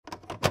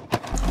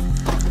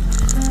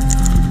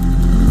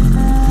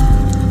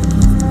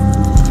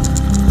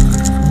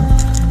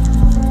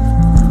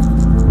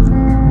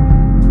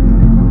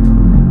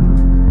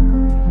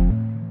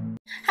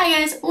Hi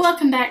guys,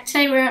 welcome back.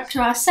 Today we're up to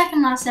our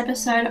second last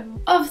episode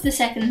of the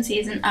second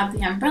season of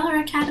the Umbrella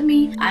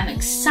Academy. I'm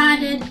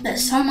excited.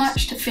 There's so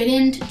much to fit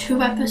into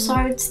 2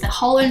 episodes. The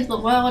whole end of the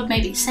world,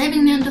 maybe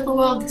saving the end of the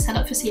world, the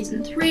setup for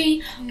season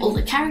 3, all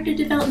the character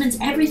developments,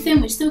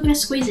 everything. We're still going to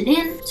squeeze it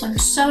in. So I'm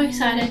so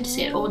excited to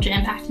see it all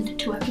jam-packed into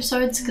 2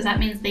 episodes because that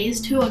means these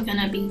 2 are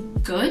going to be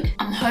good.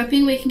 I'm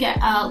hoping we can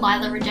get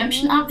Lila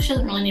redemption arc. She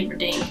doesn't really need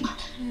redeeming.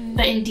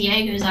 But in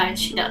Diego's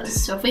eyes, she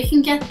does. So if we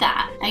can get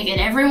that and get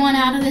everyone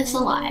out of this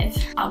alive,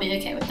 I'll be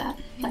okay with that.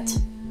 That's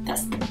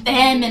the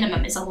bare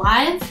minimum, is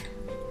alive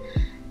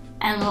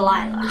and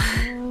Lila.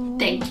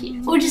 Thank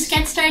you. We'll just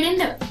get straight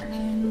into it.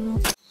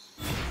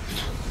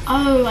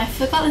 Oh, I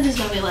forgot this is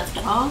where we left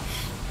off.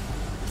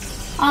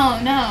 Oh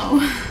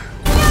no.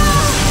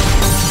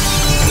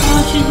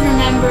 Oh, she's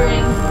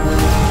remembering.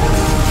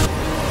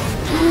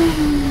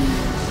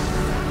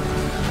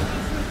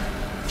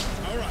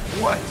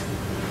 What?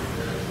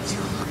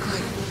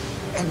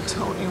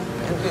 Antonio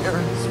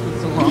Banderas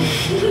with the long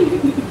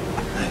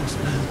Thanks,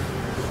 man.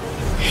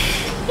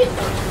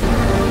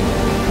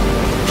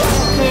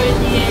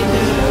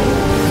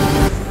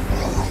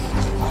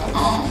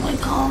 Oh my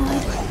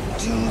god.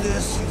 Do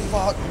this. You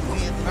fought in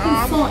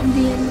Vietnam. You fought in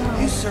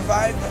Vietnam. You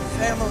survived the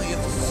family of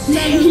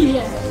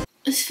Yeah.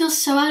 This feels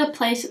so out of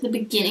place at the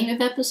beginning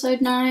of episode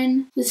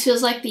 9. This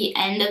feels like the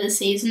end of the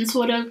season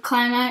sort of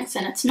climax,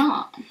 and it's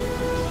not.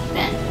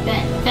 Ben.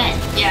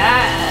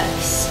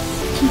 Yes.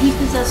 Can he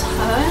possess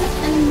her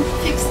and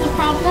fix the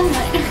problem?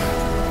 Like,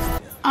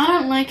 I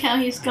don't like how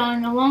he's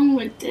going along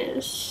with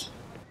this.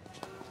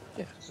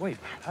 Yeah, wait,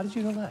 how did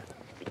you know that?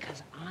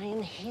 Because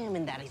I'm him,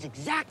 and that is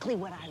exactly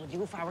what I would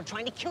do if I were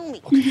trying to kill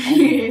me.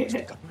 Okay,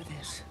 stick up with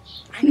this.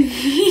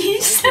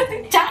 He's so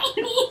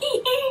tiny.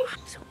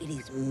 So it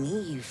is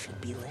me you should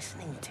be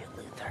listening to,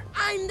 Luther.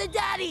 I'm the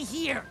daddy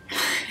here.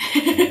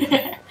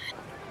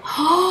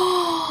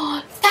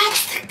 Oh,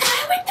 that's the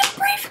guy with the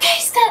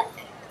briefcase that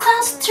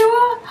Klaus threw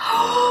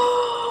her.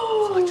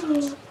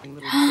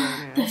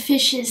 The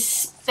fish is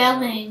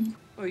spelling.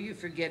 Or are you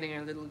forgetting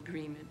our little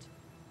agreement?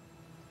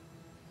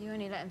 You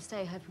only let him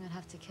stay, hoping I'd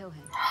have to kill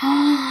him.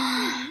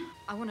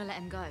 I want to let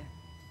him go.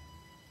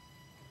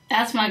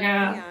 That's my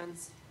girl.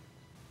 Eons.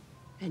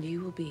 And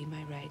you will be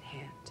my right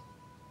hand.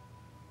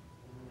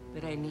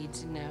 But I need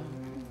to know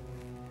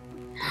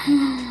that I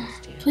can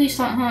trust you. Please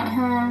don't hurt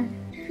her.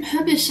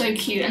 Herb is so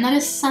cute, and that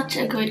is such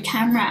a good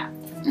camera.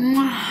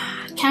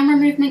 Camera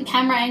movement,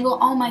 camera angle,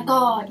 oh my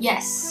god,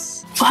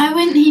 yes. Why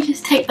wouldn't he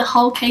just take the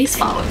whole case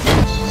forward?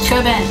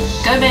 Go Ben,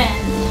 go Ben,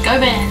 go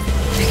Ben.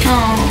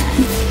 Oh.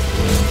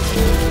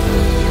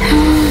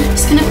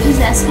 He's gonna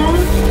possess her?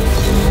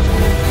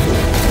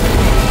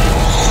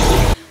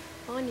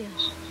 Anya.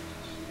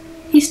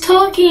 He's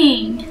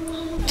talking.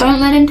 Don't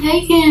let him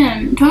take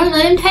him. Don't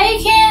let him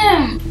take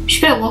him.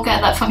 She better walk out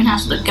of that fucking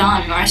house with a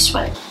gun, or I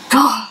swear.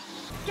 God.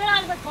 Get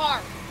out of the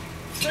car!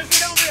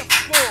 Listen, don't be a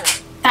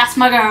fool! That's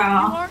my You girl.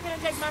 aren't gonna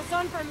take my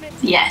son from me.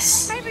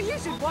 Yes. Maybe you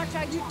should watch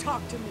how you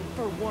talk to me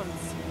for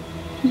once.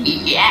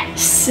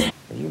 Yes.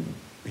 Are you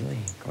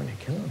really going to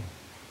kill him?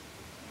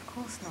 Of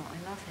course not, I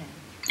love him.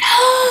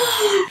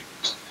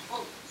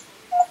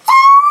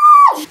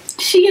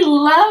 She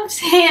loves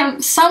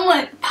him.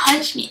 Someone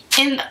punch me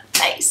in the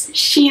face.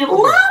 She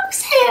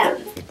loves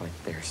him. But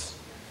there's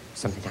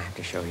something I have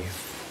to show you.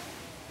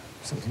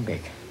 Something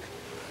big.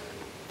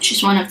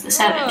 She's one of the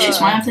 7. She's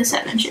one of the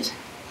 7.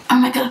 Oh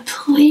my god,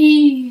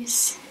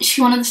 please. Is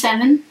she one of the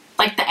 7?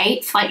 Like the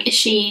 8th? Like, is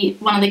she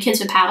one of the kids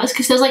with powers?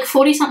 Because there's like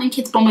 40-something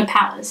kids born with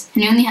powers,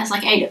 and he only has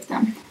like 8 of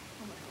them.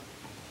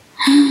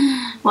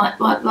 What?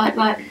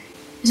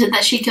 Is it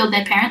that she killed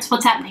their parents?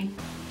 What's happening?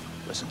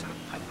 Listen to him.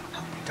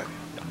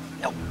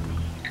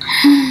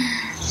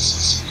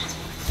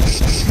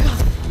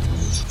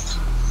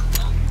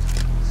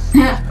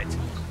 No.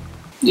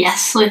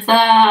 Yes, Luther.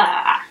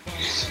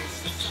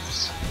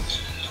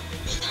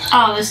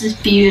 Oh, this is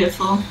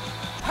beautiful.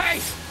 Hey!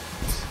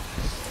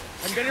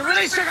 I'm getting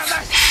really sick of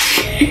this!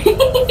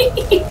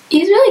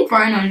 He's really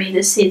grown on me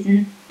this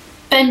season.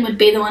 Ben would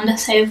be the one to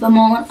save them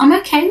all, and I'm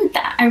okay with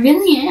that. I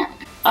really am.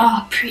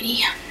 Oh,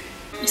 pretty.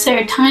 Is there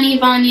a tiny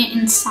Vanya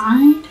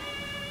inside?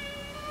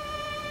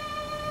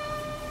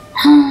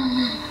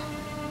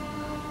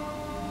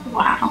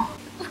 Wow.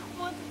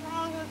 What's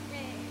wrong with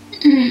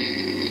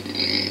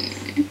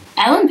me?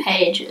 Ellen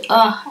Page.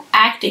 Ugh,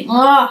 acting.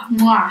 Ugh,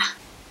 mwah.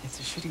 It's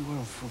a shitty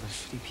world full of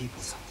shitty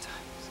people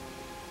sometimes.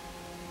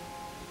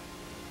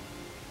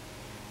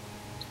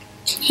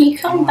 Can he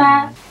come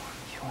back?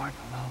 You aren't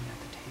alone at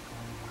the table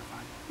anymore,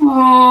 Vanya.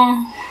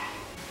 Oh.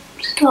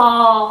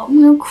 Stop.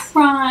 I'm gonna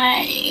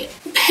cry.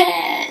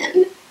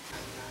 Ben.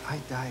 I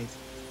died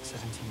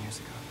 17 years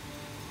ago.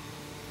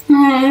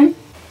 Oh.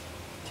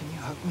 Can you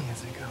hug me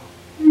as I go?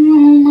 Oh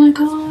my It's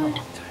been a god. long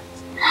time.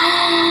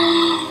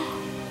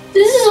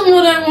 This isn't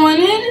what I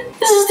wanted.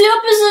 This is the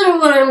opposite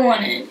of what I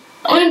wanted.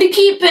 I wanted to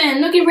keep Ben,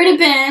 not get rid of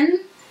Ben.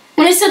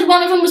 When I said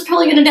one of them was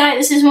probably gonna die,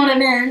 this is what I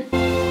meant.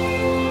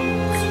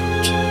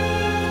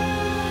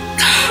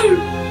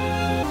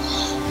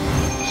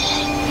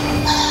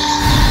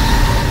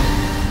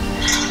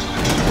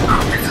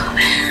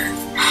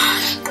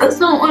 That's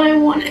not what I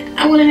wanted.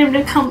 I wanted him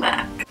to come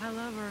back. I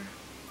love her.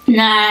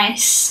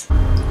 Nice. Do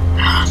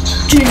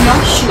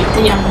not shoot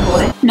the young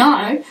boy.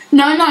 No.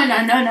 No, no,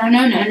 no, no, no,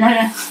 no, no,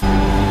 no.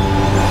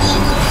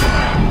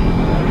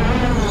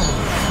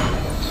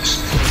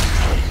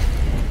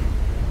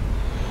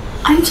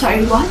 I'm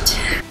sorry, what?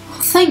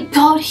 Thank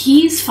God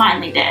he's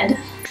finally dead.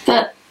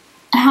 But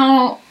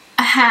how?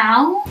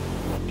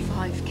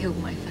 Five killed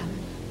my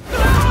family.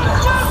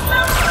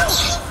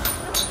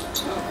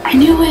 I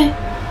knew it.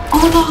 Oh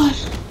my God.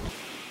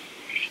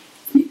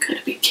 You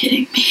gotta be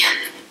kidding me.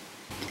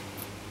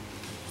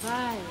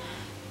 Five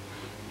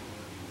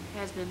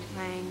has been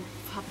playing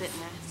puppet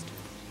master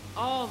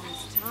all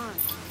this time.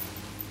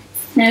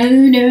 No,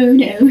 no,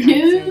 no, I'd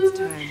say it's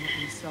no. time that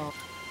we solve.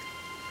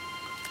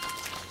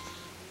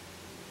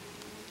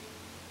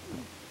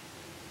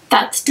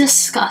 That's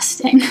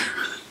disgusting.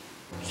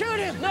 Shoot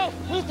him! No!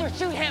 Luther,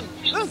 shoot him!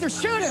 Luther,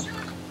 shoot him!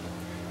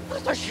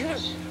 Luther, shoot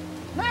him!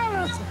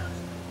 No, Luther!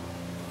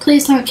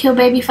 Please don't kill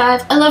Baby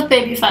 5. I love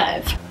Baby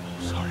 5.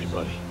 Sorry,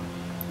 buddy.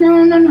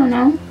 No, no, no,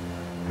 no.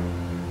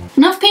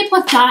 Enough people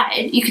have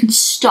died. You can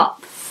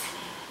stop.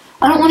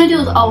 I don't want to deal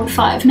with old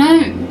 5. No,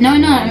 no,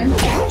 no.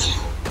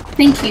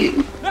 Thank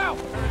you. No!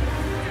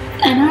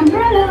 An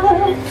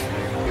umbrella.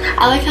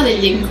 I like how they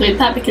did include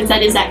that because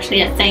that is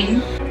actually a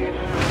thing.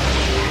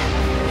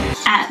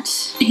 At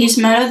his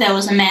murder, there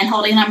was a man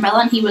holding an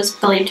umbrella and he was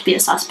believed to be a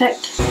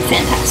suspect.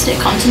 Fantastic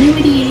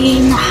continuity.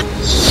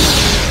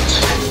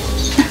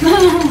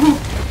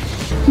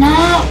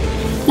 No,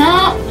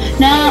 no,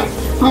 no.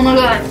 Oh my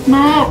God,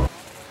 no.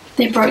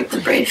 They broke the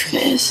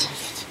briefcase.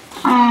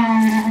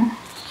 Oh.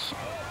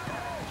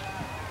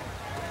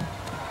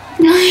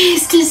 He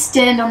used to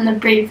stand on the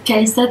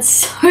briefcase. That's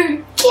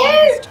so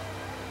cute.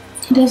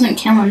 He doesn't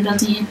kill him,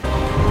 does he?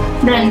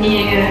 Brand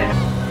new.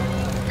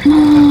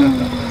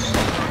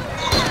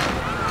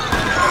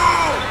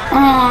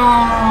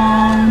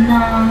 Oh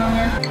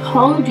no.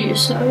 Told you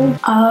so.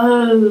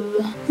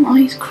 Oh,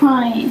 he's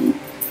crying.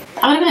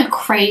 That would have been a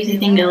crazy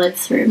thing to live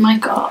through, my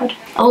God.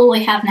 All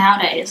we have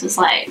nowadays is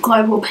like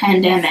global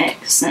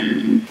pandemics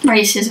and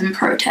racism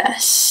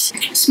protests,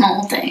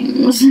 small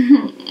things.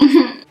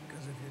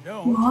 Because if you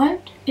don't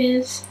What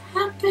is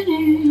tell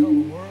happening?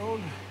 the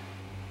world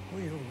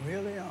who you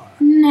really are.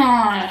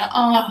 No,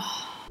 oh.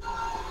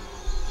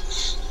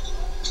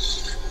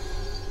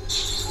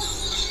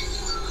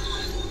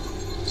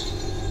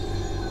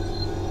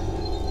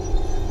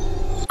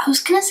 I was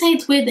gonna say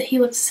it's weird that he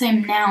looks the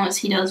same now as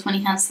he does when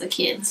he has the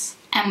kids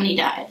and when he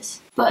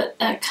dies. But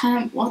that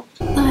kind of, what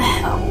the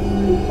hell?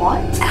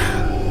 What?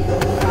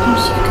 I'm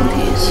so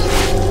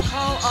confused.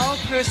 Call all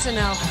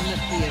personnel from the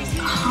field.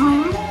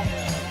 Huh?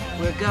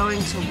 We're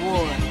going to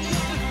war.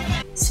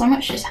 So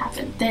much just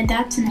happened. Their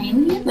dad's an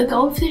alien, the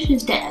goldfish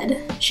is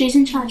dead, she's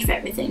in charge of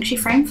everything, she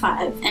framed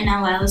 5, and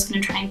now Layla's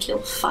gonna try and kill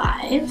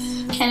 5.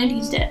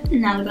 Kennedy's dead,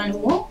 and now they're going to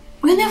war.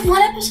 We only have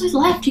 1 episode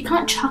left. You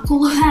can't chuck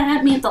all of that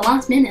at me at the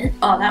last minute.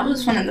 Oh, that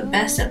was one of the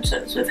best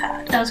episodes we've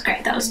had. That was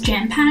great. That was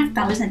jam-packed.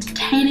 That was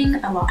entertaining.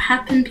 A lot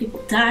happened. People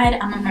died.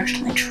 I'm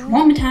emotionally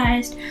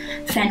traumatized.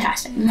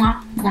 Fantastic.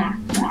 Mwah, mwah,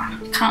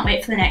 mwah. Can't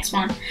wait for the next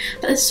one.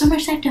 But there's so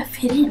much they have to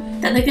fit in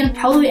that they're going to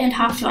probably end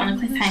half of it on a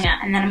cliffhanger,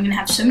 and then I'm going to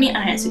have so many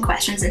unanswered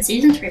questions, and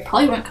season 3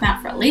 probably won't come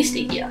out for at least a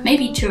year.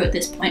 Maybe 2 at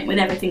this point with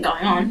everything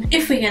going on.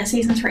 If we get a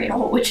season 3 at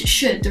all, which it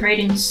should. The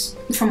ratings,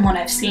 from what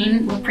I've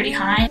seen, were pretty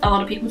high. A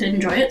lot of people did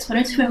enjoy it, so I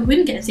don't see why we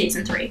wouldn't get a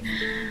season 3.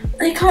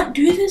 They can't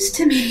do this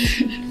to me.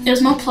 It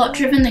was more plot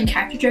driven than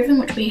character driven,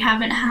 which we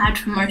haven't had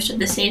for most of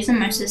the season.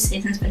 Most of the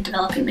season's been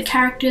developing the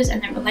characters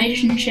and their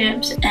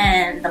relationships,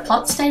 and the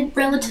plot stayed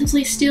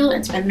relatively still.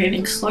 It's been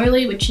moving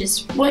slowly, which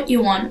is what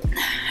you want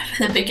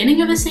for the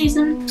beginning of a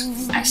season.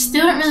 I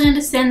still don't really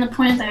understand the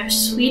point of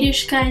those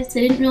Swedish guys.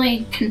 They didn't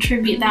really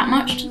contribute that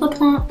much to the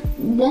plot.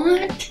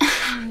 What?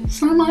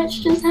 So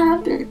much just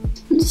happened.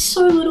 There's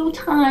so little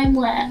time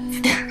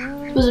left.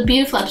 It was a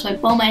beautiful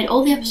episode, well made.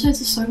 All the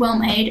episodes are so well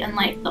made, and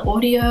like the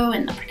audio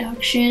and the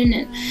production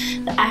and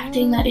the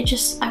acting, that it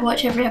just, I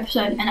watch every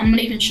episode and I'm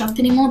not even shocked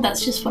anymore.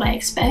 That's just what I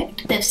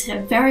expect. They've set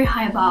a very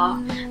high bar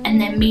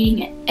and they're meeting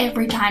it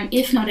every time,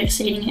 if not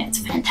exceeding it. It's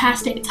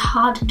fantastic, it's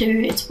hard to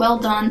do, it's well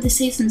done. This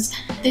season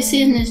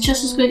is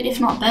just as good, if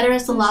not better,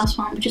 as the last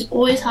one, which is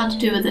always hard to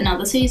do with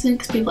another season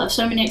because people have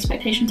so many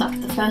expectations after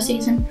the first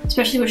season,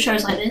 especially with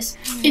shows like this.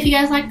 If you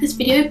guys like this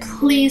video,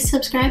 please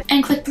subscribe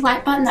and click the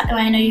like button, that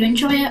way I know you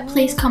enjoy it.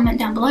 Please comment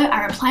down below,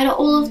 I reply to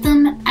all of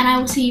them, and I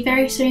will see you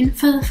very soon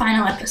for the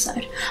final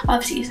episode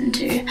of season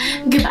 2.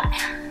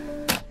 Goodbye.